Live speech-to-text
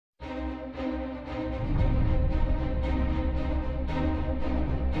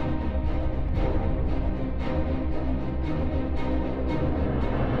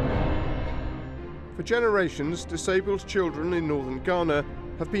For generations, disabled children in northern Ghana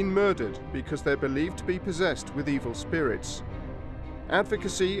have been murdered because they're believed to be possessed with evil spirits.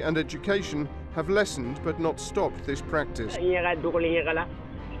 Advocacy and education have lessened but not stopped this practice.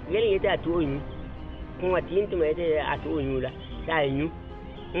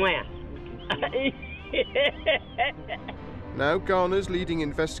 Now Ghana's leading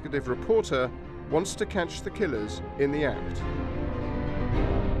investigative reporter wants to catch the killers in the act.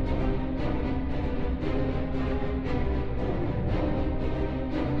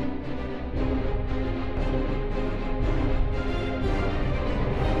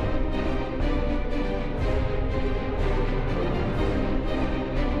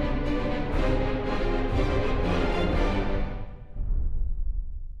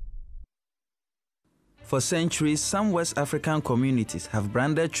 For centuries, some West African communities have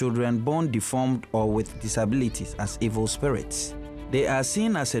branded children born deformed or with disabilities as evil spirits. They are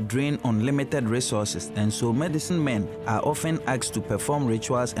seen as a drain on limited resources, and so medicine men are often asked to perform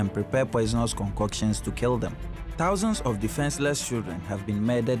rituals and prepare poisonous concoctions to kill them. Thousands of defenseless children have been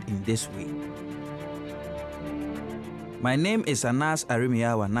murdered in this way. My name is Anas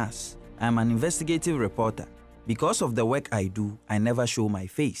Arimiyawa Nas. I'm an investigative reporter. Because of the work I do, I never show my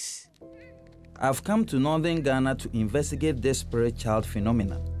face. I've come to northern Ghana to investigate this spirit child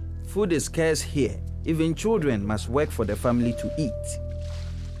phenomenon. Food is scarce here. Even children must work for the family to eat.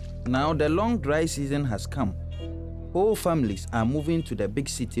 Now the long dry season has come. Whole families are moving to the big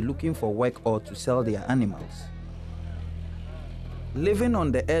city looking for work or to sell their animals. Living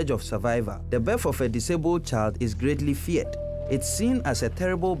on the edge of survival, the birth of a disabled child is greatly feared. It's seen as a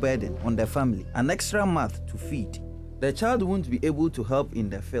terrible burden on the family, an extra mouth to feed. The child won't be able to help in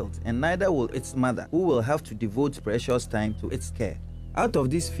the field, and neither will its mother, who will have to devote precious time to its care. Out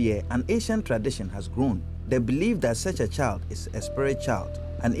of this fear, an ancient tradition has grown. The belief that such a child is a spirit child,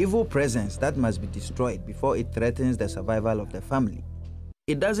 an evil presence that must be destroyed before it threatens the survival of the family.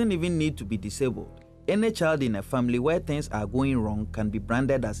 It doesn't even need to be disabled. Any child in a family where things are going wrong can be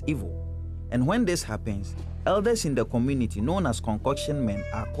branded as evil. And when this happens, elders in the community known as concoction men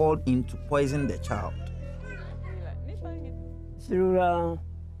are called in to poison the child.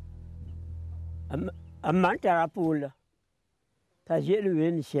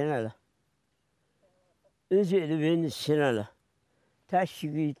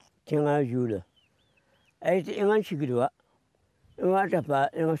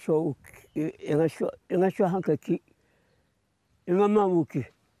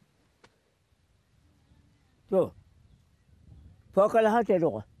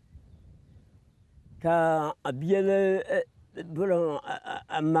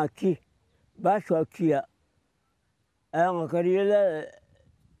 Amaki, Bashakia, Angarilla,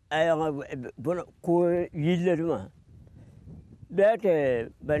 Bonaco, Yillerma. That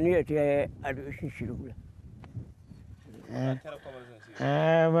Baniate Admission.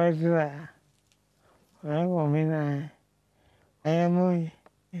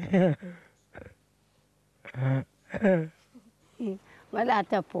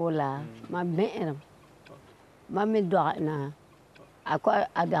 Malata Pola, my man, Mammy Dogna. Aku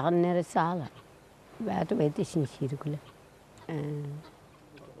ada nere sala, betul betul sincere.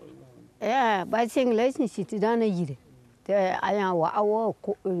 Ya, basing lesson situ dana jire. Te ayah wa awo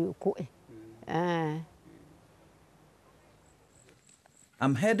ko.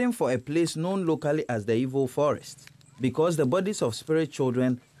 I'm heading for a place known locally as the Evil Forest because the bodies of spirit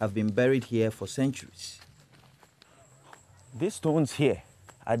children have been buried here for centuries. These stones here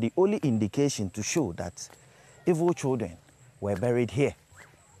are the only indication to show that evil children were buried here.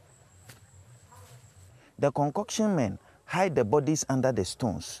 The concoction men hide the bodies under the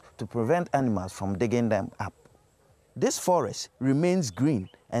stones to prevent animals from digging them up. This forest remains green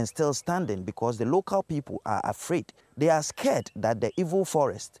and still standing because the local people are afraid. They are scared that the evil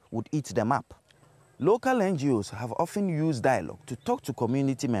forest would eat them up. Local NGOs have often used dialogue to talk to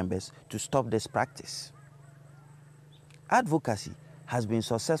community members to stop this practice. Advocacy has been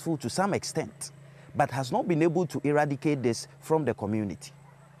successful to some extent, but has not been able to eradicate this from the community.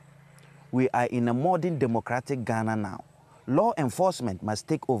 We are in a modern democratic Ghana now. Law enforcement must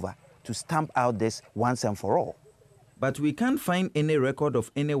take over to stamp out this once and for all. But we can't find any record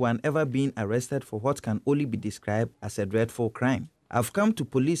of anyone ever being arrested for what can only be described as a dreadful crime. I've come to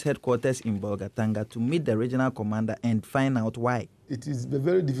police headquarters in Bolgatanga to meet the regional commander and find out why. It is a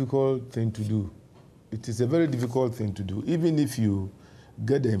very difficult thing to do. It is a very difficult thing to do. Even if you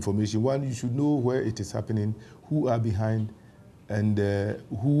get the information, one, you should know where it is happening, who are behind, and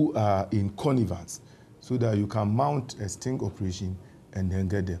who are in connivance, so that you can mount a sting operation and then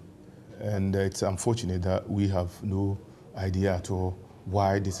get them. And it's unfortunate that we have no idea at all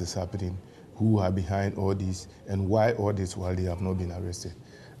why this is happening. who are behind all this and why all this while they have not been arrested.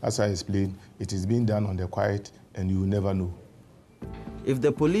 As I explained, it is being done on the quiet and you will never know. If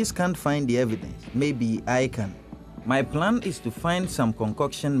the police can't find the evidence, maybe I can. My plan is to find some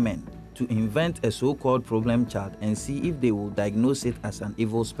concoction men to invent a so-called problem child and see if they will diagnose it as an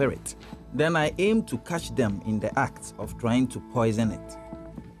evil spirit. Then I aim to catch them in the act of trying to poison it.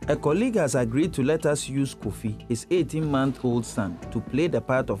 A colleague has agreed to let us use Kofi, his 18-month-old son, to play the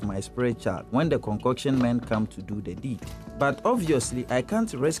part of my spirit child when the concoction men come to do the deed. But obviously, I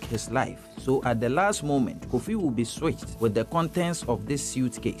can't risk his life, so at the last moment, Kofi will be switched with the contents of this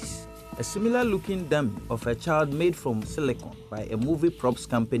suitcase. A similar-looking dummy of a child made from silicone by a movie props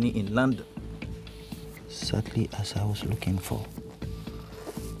company in London. Exactly as I was looking for.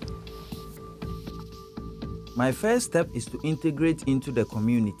 My first step is to integrate into the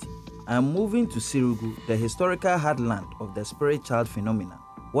community. I'm moving to Sirugu, the historical heartland of the spirit child phenomenon,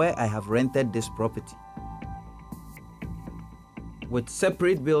 where I have rented this property. With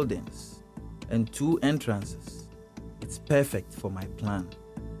separate buildings and 2 entrances, it's perfect for my plan.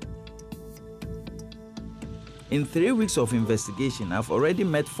 In 3 weeks of investigation, I've already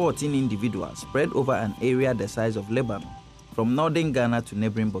met 14 individuals spread over an area the size of Lebanon, from northern Ghana to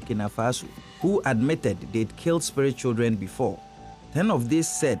neighboring Burkina Faso, who admitted they'd killed spirit children before. 10 of these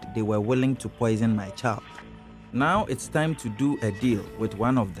said they were willing to poison my child. Now it's time to do a deal with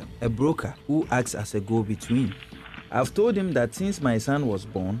one of them, a broker who acts as a go-between. I've told him that since my son was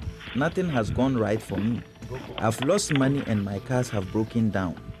born, nothing has gone right for me. I've lost money and my cars have broken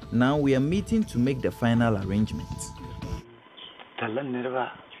down. Now we are meeting to make the final arrangements.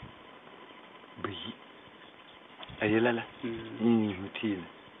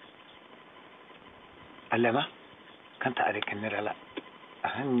 Alama kanta are kanera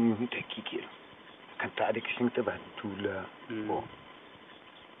ahan yuta kikiro kanta are kishinta ba tula o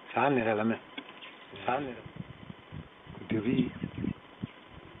sanera lama sanera devi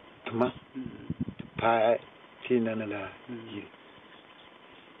tuma pa tina la yi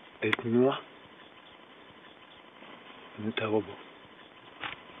etnua ntawabo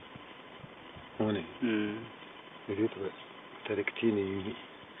one devi tarektini yi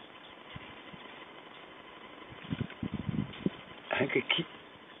Hanky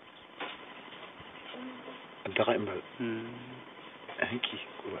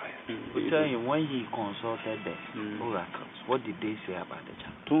tell him when he consulted the oracles, what did they say about the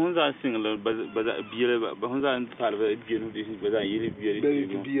child? How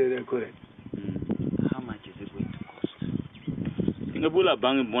much is it going to cost? Ngabula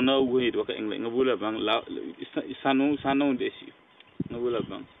bang mona wait waka England ngabula bang la sano desi ngabula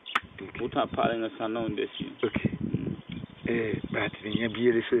bang uta paling sano desi. Okay. But when you be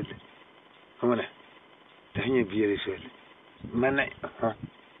a sweat, Homana, then you be a sweat. Mana,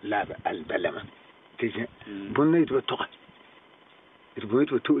 lab al balama. Bonnet were taught. It's going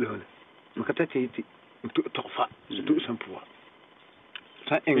to too long. Macatati to fa, do some poor.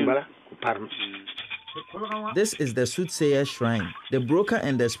 Engala, pardon. This is the soothsayer shrine. The broker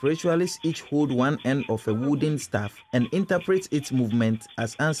and the spiritualist each hold one end of a wooden staff and interpret its movement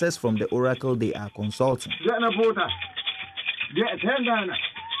as answers from the oracle they are consulting. The attendant,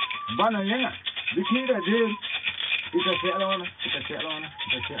 Banana, the kid that did is a salon,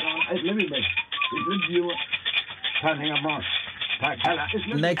 I live in bed. It's you turning about.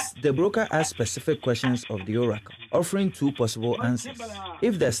 Next, the broker asks specific questions of the oracle, offering 2 possible answers.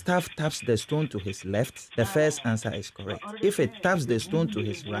 If the staff taps the stone to his left, the first answer is correct. If it taps the stone to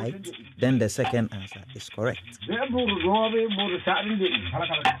his right, then the second answer is correct.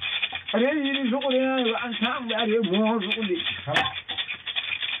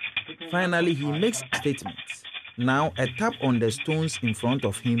 Finally, he makes statements. Now, a tap on the stones in front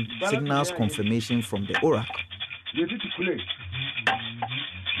of him signals confirmation from the oracle.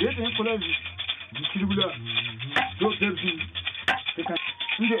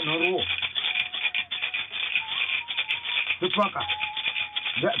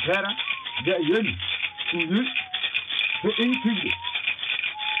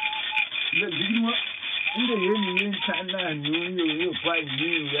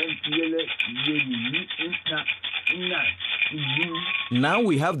 Now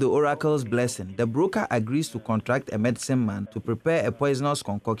we have the oracle's blessing. The broker agrees to contract a medicine man to prepare a poisonous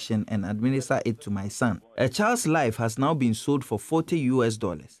concoction and administer it to my son. A child's life has now been sold for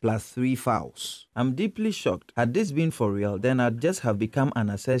 $40 plus 3 fowls. I'm deeply shocked. Had this been for real, then I'd just have become an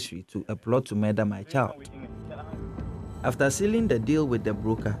accessory to a plot to murder my child. After sealing the deal with the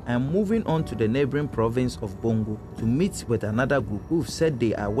broker, I am moving on to the neighboring province of Bongo to meet with another group who've said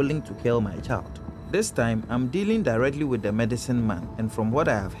they are willing to kill my child. This time, I'm dealing directly with the medicine man, and from what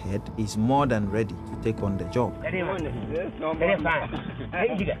I have heard, he's more than ready to take on the job.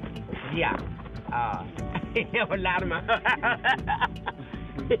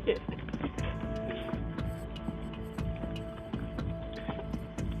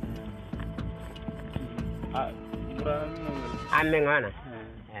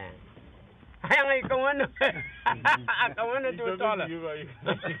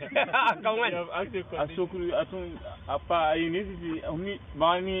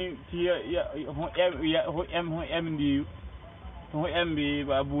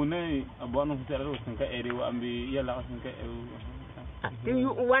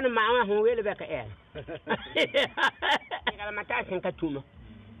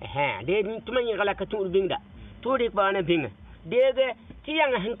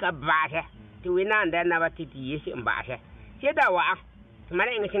 to win and then never to years in Basha. Here that was my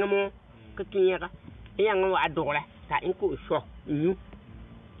English more, Katunga, young adore, that includes shock you.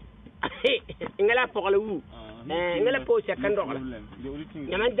 Ingala Polu, Ingala Post second dollar.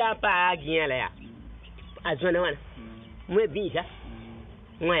 Yamada Pa Giala, as one. Where visa?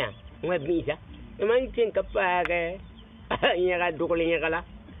 Where visa? You might think of Yaga Dogola,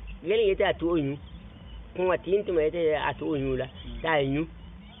 getting it at you. What intimated at you, that you.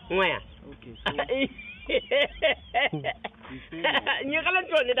 Where? Okay. You're going to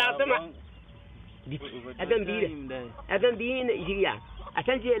turn it out. I don't be in here. I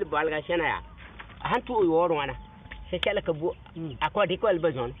can't see the Balgashana. I had to order one. Say, Calico, I call the call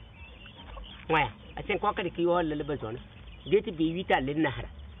Bazon. Why? I think Cocker you all the Bazon. Get to be Vita Linahara.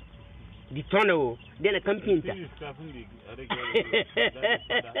 The Tono, then a computer.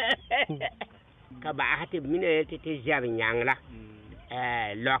 Kabahati minute it is having Yangla,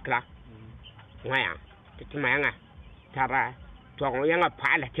 Lokla.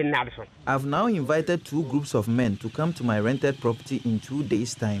 I've now invited 2 groups of men to come to my rented property in 2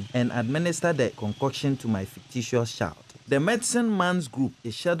 days' time and administer the concoction to my fictitious child. The medicine man's group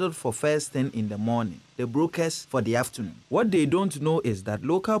is scheduled for first thing in the morning, the brokers for the afternoon. What they don't know is that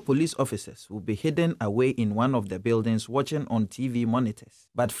local police officers will be hidden away in one of the buildings watching on TV monitors.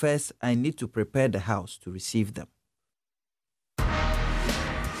 But first, I need to prepare the house to receive them.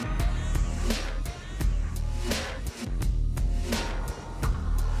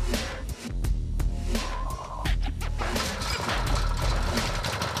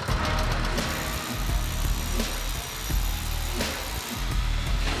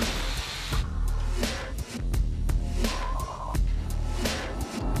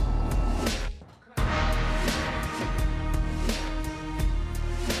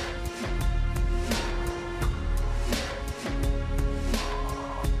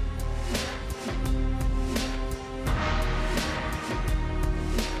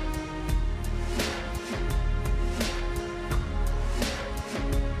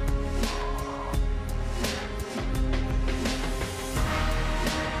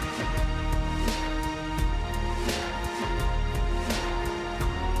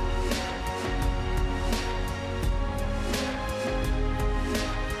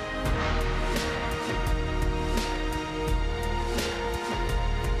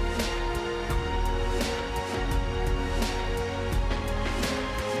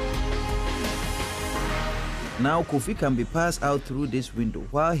 Now Kofi can be passed out through this window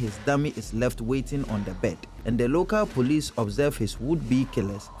while his dummy is left waiting on the bed, and the local police observe his would-be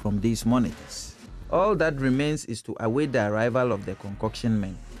killers from these monitors. All that remains is to await the arrival of the concoction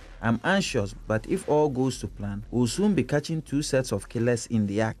men. I'm anxious, but if all goes to plan, we'll soon be catching 2 sets of killers in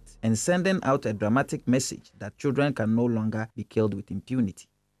the act and sending out a dramatic message that children can no longer be killed with impunity.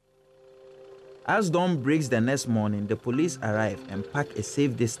 As dawn breaks the next morning, the police arrive and park a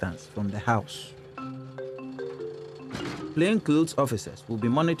safe distance from the house. Plainclothes officers will be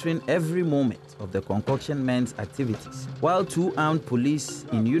monitoring every moment of the concoction men's activities, while 2 armed police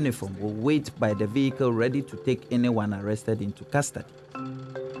in uniform will wait by the vehicle ready to take anyone arrested into custody.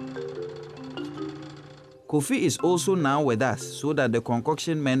 Kofi is also now with us so that the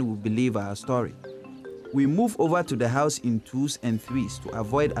concoction men will believe our story. We move over to the house in 2s and 3s to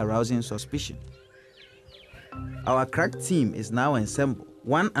avoid arousing suspicion. Our crack team is now assembled.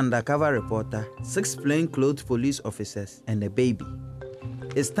 1 undercover reporter, 6 plainclothes police officers, and a baby.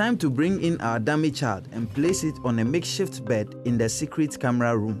 It's time to bring in our dummy child and place it on a makeshift bed in the secret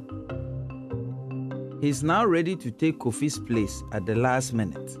camera room. He's now ready to take Kofi's place at the last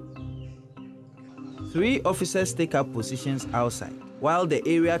minute. 3 officers take up positions outside, while the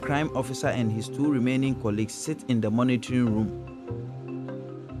area crime officer and his 2 remaining colleagues sit in the monitoring room.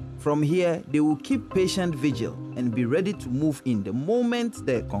 From here, they will keep patient vigil and be ready to move in the moment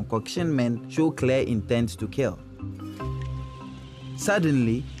the concoction men show clear intent to kill.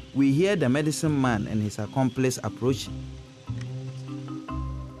 Suddenly, we hear the medicine man and his accomplice approaching.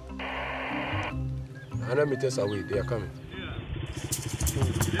 100 meters away, they are coming.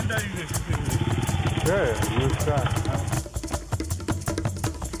 Yeah, you try.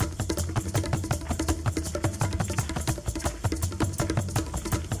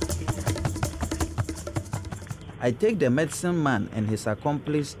 I take the medicine man and his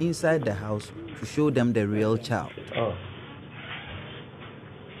accomplice inside the house to show them the real child. Oh.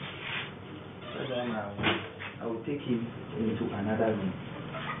 So then I will take him into another room.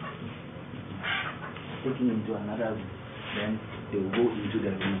 Take him into another room. Then they will go into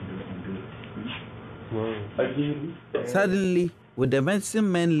the room and do it. Suddenly, with the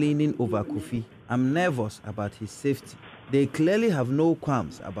medicine man leaning over Kofi, I'm nervous about his safety. They clearly have no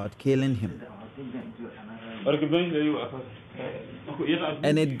qualms about killing him.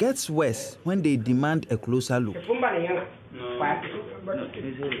 And it gets worse when they demand a closer look.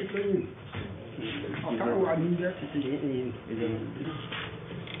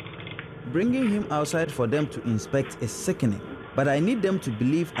 Bringing him outside for them to inspect is sickening, but I need them to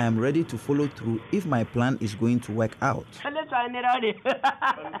believe I am ready to follow through if my plan is going to work out.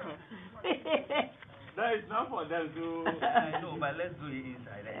 That is not for them to. I know, but let's do it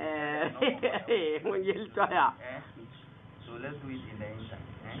inside. So let's do it in the inside.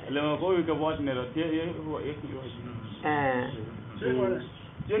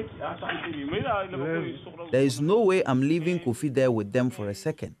 There is no way I'm leaving Kofi there with them for a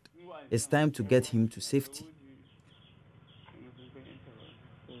second. It's time to get him to safety.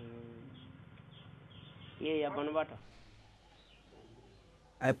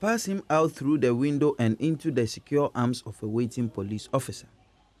 I pass him out through the window and into the secure arms of a waiting police officer.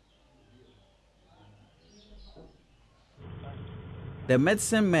 The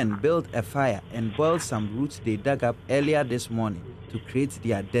medicine men built a fire and boiled some roots they dug up earlier this morning to create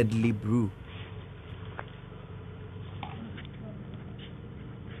their deadly brew.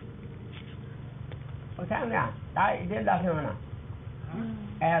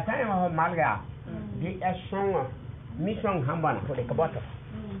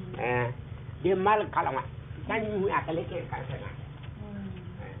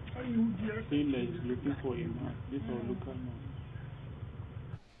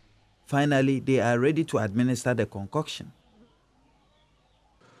 Finally, they are ready to administer the concoction.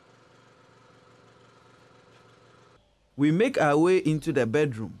 We make our way into the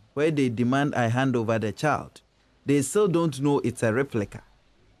bedroom where they demand I hand over the child. They still don't know it's a replica.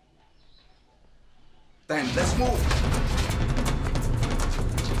 Then let's move.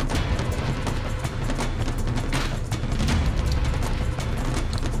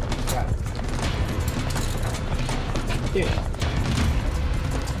 Yeah.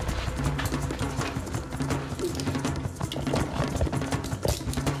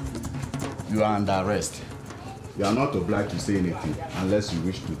 You are under arrest. You are not obliged to say anything unless you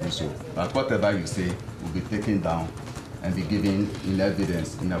wish to do so. But whatever you say will be taken down and be given in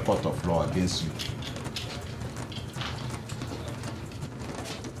evidence in a court of law against you.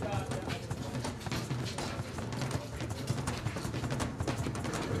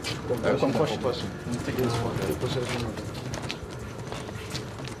 Concoctions.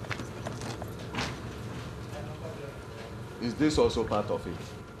 Is this also part of it?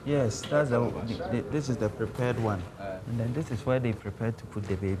 Yes, that's this is the prepared one. And then this is where they prepared to put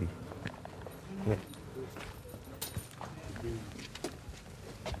the baby. Yeah.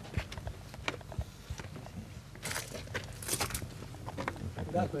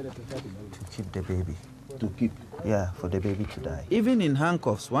 To keep the baby. To keep? Yeah, for the baby to die. Even in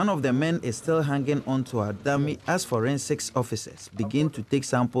handcuffs, one of the men is still hanging onto our dummy as forensics officers begin to take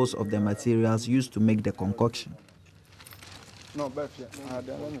samples of the materials used to make the concoction. No, but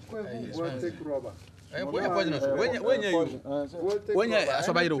we'll take rubber. When poisonous.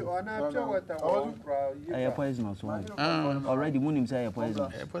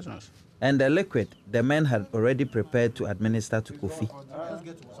 And the liquid the men had already prepared to administer to Kofi. Let's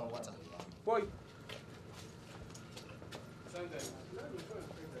get some water.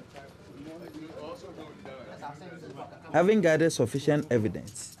 Having gathered sufficient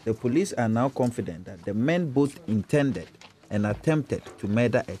evidence, the police are now confident that the men both intended and attempted to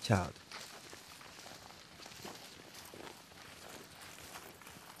murder a child.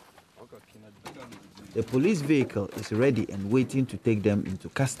 The police vehicle is ready and waiting to take them into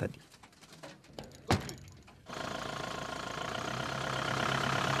custody.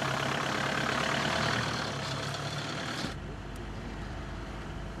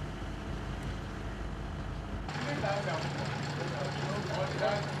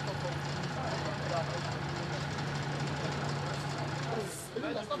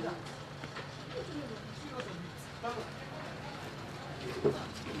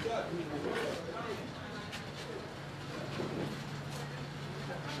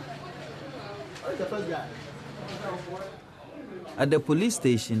 At the police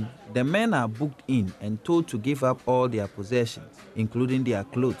station, the men are booked in and told to give up all their possessions, including their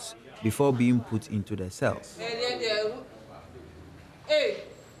clothes, before being put into the cells.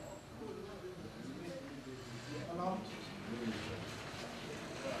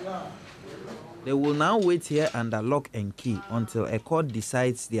 They will now wait here under lock and key until a court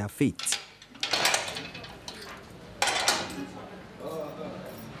decides their fate.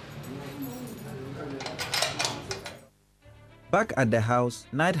 Back at the house,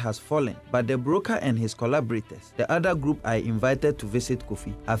 night has fallen, but the broker and his collaborators, the other group I invited to visit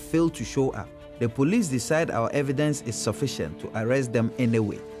Kofi, have failed to show up. The police decide our evidence is sufficient to arrest them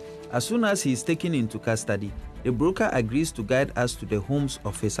anyway. As soon as he is taken into custody, the broker agrees to guide us to the homes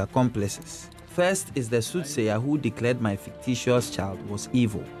of his accomplices. First is the soothsayer who declared my fictitious child was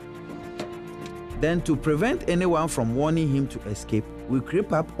evil. Then, to prevent anyone from warning him to escape, we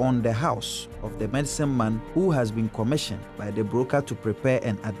creep up on the house of the medicine man who has been commissioned by the broker to prepare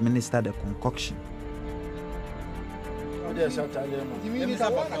and administer the concoction.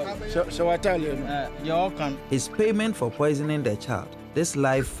 His payment for poisoning the child, this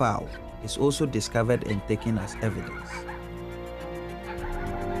live fowl, is also discovered and taken as evidence.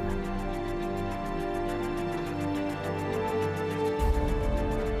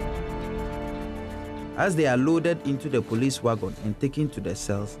 As they are loaded into the police wagon and taken to the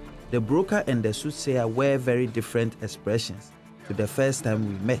cells, the broker and the soothsayer wear very different expressions to the first time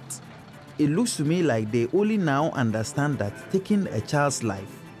we met. It looks to me like they only now understand that taking a child's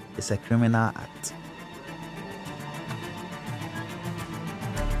life is a criminal act.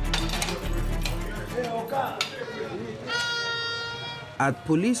 At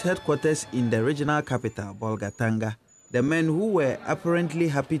police headquarters in the regional capital, Bolgatanga, the men who were apparently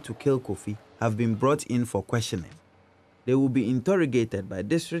happy to kill Kofi have been brought in for questioning. They will be interrogated by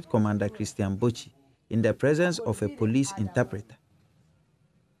District Commander Christian Bochi in the presence of a police interpreter.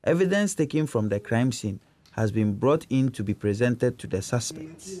 Evidence taken from the crime scene has been brought in to be presented to the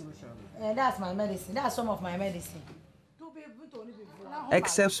suspects. That's my medicine. That's some of my medicine.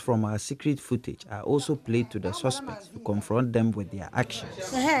 Excerpts from our secret footage are also played to the suspects to confront them with their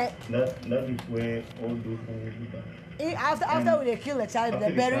actions. That is where all those things will be done. After they kill the child,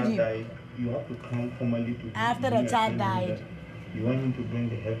 they buried him. You have to come formally to after the child died. You want him to bring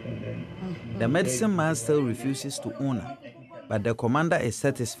the help and then... The medicine man still refuses to own her, but the commander is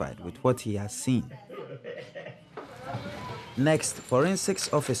satisfied with what he has seen. Next,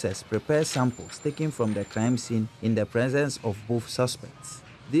 forensics officers prepare samples taken from the crime scene in the presence of both suspects.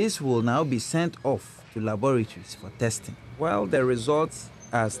 These will now be sent off to laboratories for testing. While the results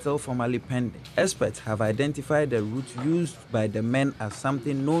are still formally pending, experts have identified the root used by the men as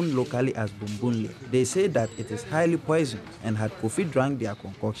something known locally as bumbunle. They say that it is highly poisonous, and had Kofi drank their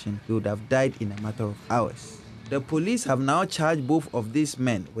concoction, he would have died in a matter of hours. The police have now charged both of these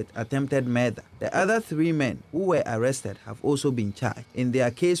men with attempted murder. The other 3 men who were arrested have also been charged in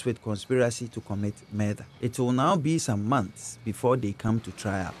their case with conspiracy to commit murder. It will now be some months before they come to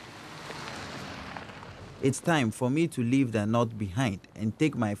trial. It's time for me to leave the north behind and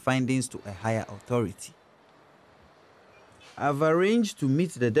take my findings to a higher authority. I've arranged to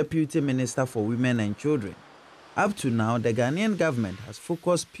meet the Deputy Minister for Women and Children. Up to now, the Ghanaian government has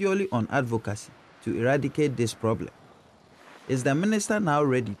focused purely on advocacy to eradicate this problem. Is the minister now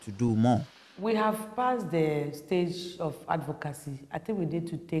ready to do more? We have passed the stage of advocacy. I think we need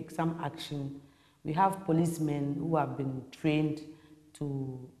to take some action. We have policemen who have been trained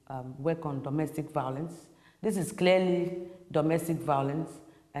to work on domestic violence. This is clearly domestic violence,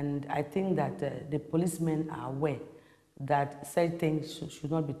 and I think that the policemen are aware that such things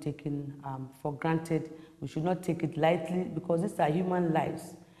should not be taken for granted. We should not take it lightly, because these are human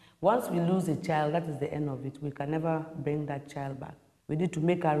lives. Once we lose a child, that is the end of it. We can never bring that child back. We need to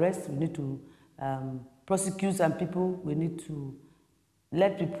make arrests, we need to prosecute some people, we need to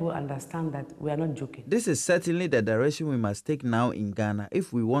let people understand that we are not joking. This is certainly the direction we must take now in Ghana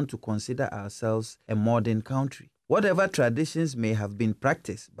if we want to consider ourselves a modern country. Whatever traditions may have been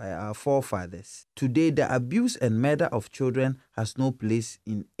practiced by our forefathers, today the abuse and murder of children has no place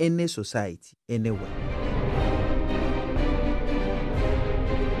in any society, anywhere.